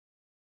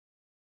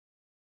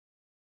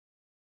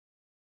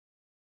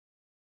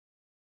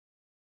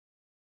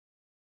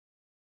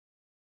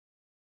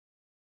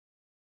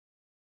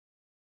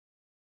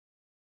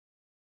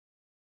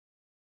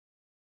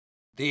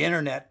The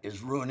internet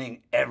is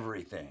ruining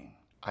everything.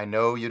 I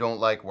know you don't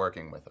like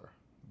working with her,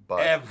 but...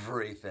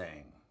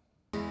 Everything.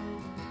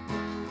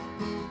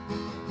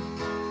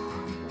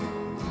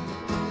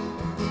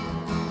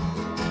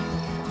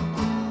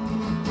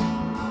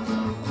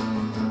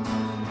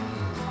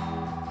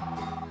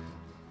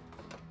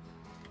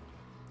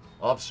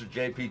 Officer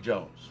J.P.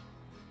 Jones.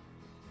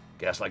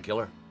 Gaslight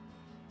killer?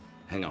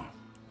 Hang on.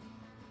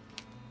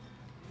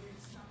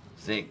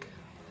 Zinc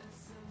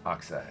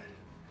oxide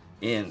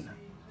in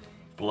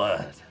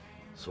blood,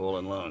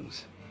 swollen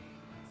lungs.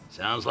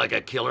 Sounds like a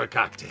killer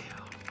cocktail.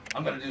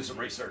 I'm gonna do some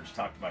research,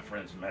 talk to my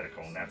friends in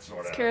medical and that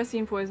sort of... It's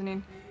kerosene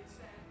poisoning.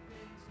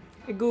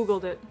 I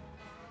Googled it.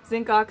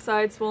 Zinc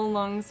oxide, swollen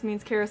lungs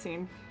means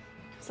kerosene.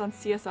 It was on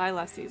CSI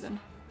last season.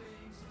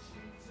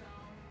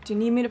 Do you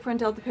need me to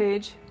print out the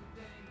page?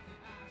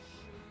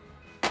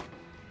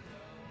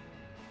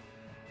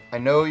 I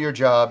know your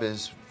job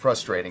is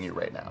frustrating you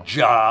right now.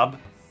 Job?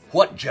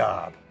 What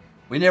job?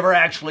 We never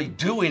actually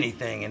do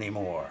anything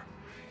anymore.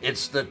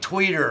 It's the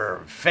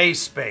Twitter,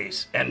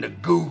 FaceSpace, and the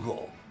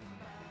Google.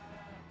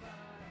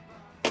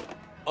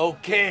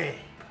 Okay,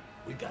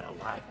 we got a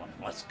live one.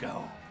 Let's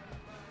go.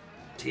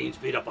 Teens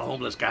beat up a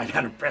homeless guy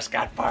down in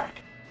Prescott Park.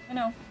 I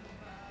know.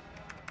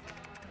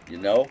 You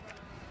know?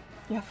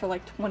 Yeah, for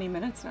like 20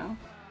 minutes now.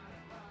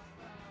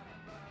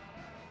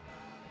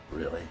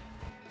 Really?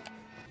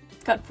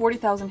 It's got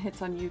 40,000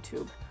 hits on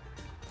YouTube.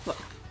 Look.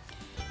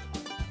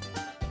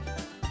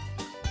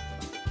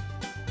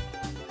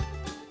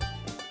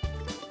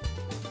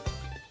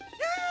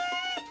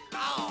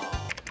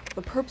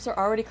 The perps are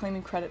already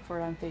claiming credit for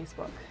it on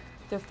Facebook.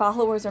 Their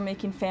followers are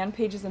making fan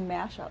pages and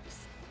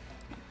mashups.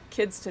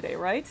 Kids today,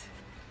 right?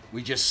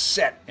 We just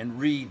sit and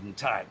read and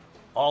type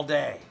all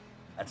day.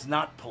 That's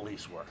not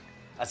police work.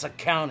 That's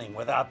accounting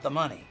without the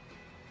money.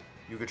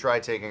 You could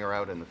try taking her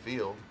out in the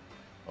field.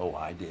 Oh,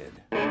 I did.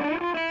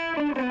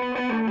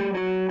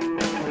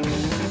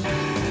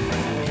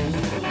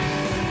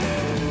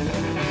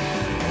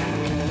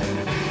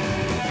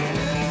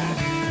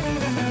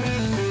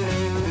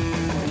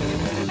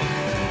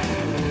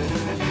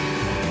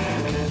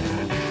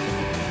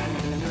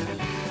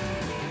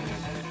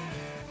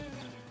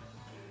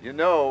 You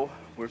know,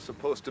 we're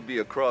supposed to be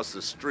across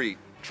the street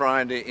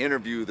trying to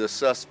interview the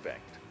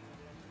suspect.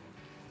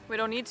 We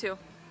don't need to.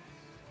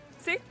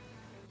 See?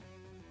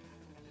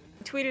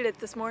 I tweeted it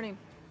this morning.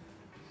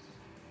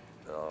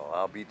 Oh,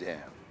 I'll be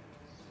damned.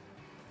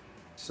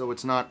 So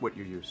it's not what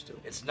you're used to.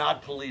 It's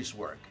not police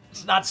work.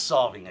 It's not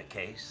solving a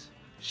case.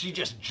 She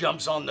just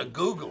jumps on the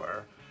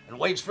Googler and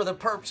waits for the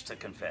perps to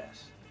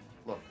confess.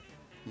 Look,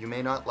 you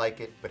may not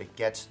like it, but it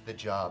gets the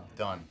job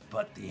done.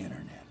 But the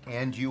internet.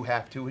 And you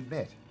have to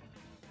admit,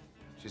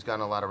 she's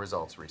gotten a lot of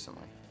results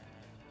recently.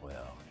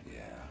 Well,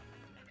 yeah.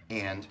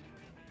 And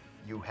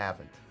you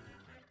haven't.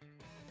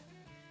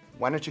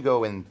 Why don't you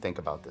go and think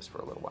about this for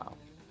a little while?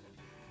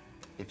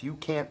 If you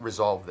can't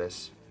resolve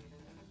this,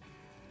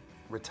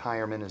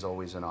 retirement is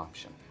always an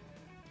option.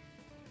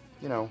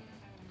 You know,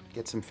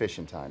 get some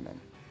fishing time in.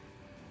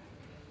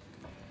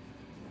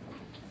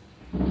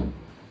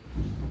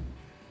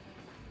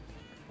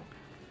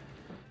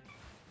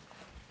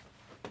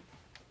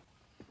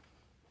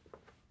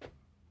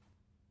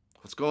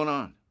 What's going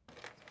on?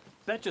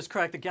 Bet just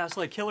cracked the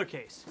gaslight killer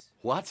case.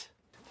 What?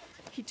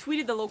 He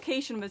tweeted the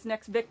location of his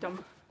next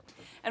victim,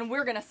 and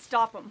we're gonna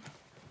stop him.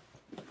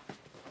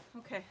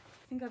 Okay,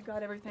 I think I've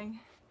got everything.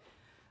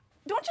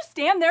 Don't just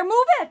stand there, move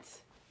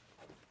it!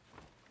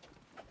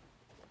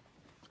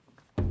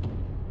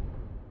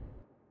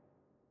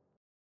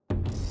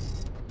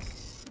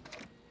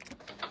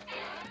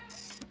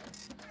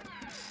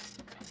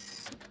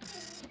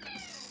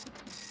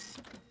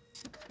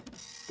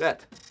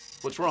 Bet.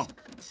 What's wrong?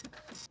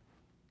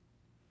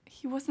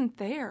 He wasn't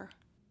there.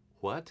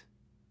 What?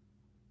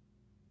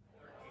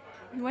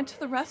 We went to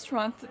the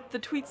restaurant the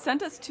tweet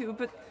sent us to,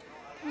 but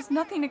there was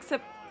nothing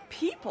except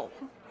people.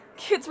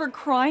 Kids were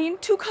crying,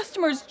 2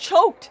 customers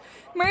choked.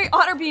 Mary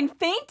Otterbein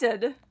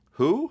fainted.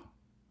 Who?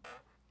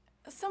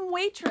 Some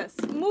waitress.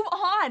 Move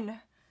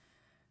on.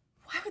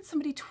 Why would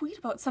somebody tweet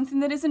about something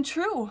that isn't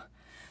true?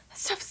 That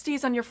stuff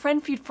stays on your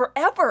friend feed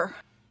forever.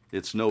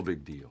 It's no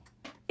big deal.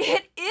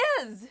 It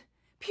is.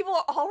 People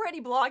are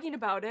already blogging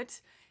about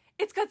it.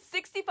 It's got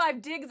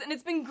 65 digs and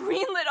it's been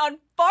greenlit on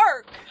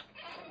Fark.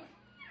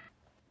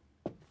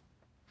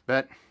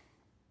 Bet.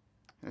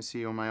 Can I see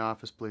you in my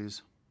office,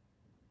 please?